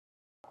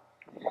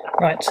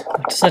Right,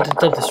 I've decided to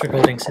dub this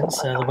recording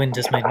since the wind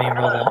has made me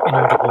rather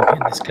inaudible in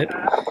this clip.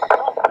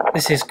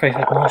 This is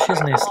Crayford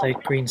Marshes near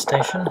Slade Green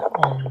Station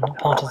on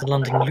part of the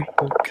London Loop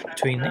Walk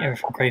between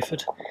Erith and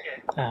Crayford.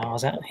 I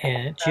was out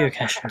here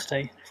geocaching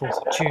today,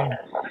 4th of June.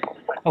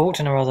 I walked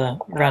in a rather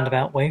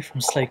roundabout way from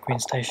Slade Green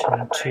Station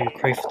to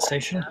Crayford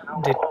Station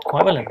and did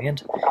quite well in the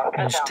end,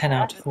 managed 10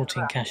 out of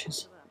 14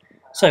 caches.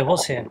 So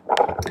what's here?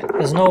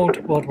 There's an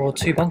old World War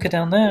II bunker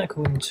down there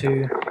according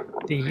to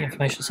the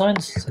information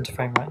signs, centre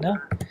frame right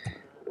now.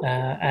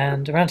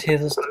 And around here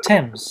there's the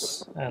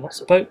Thames,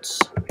 lots of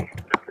boats.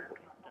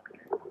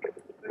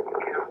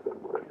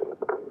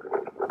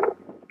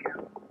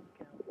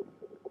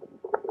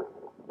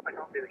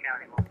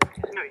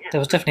 There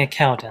was definitely a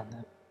cow down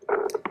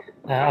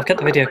there. I've kept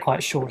the video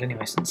quite short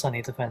anyway since I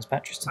need the phone's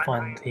batteries to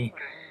find the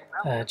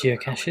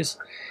geocaches.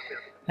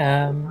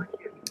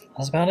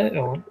 That's about it,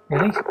 or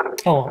really?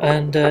 Oh,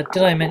 and did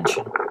I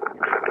mention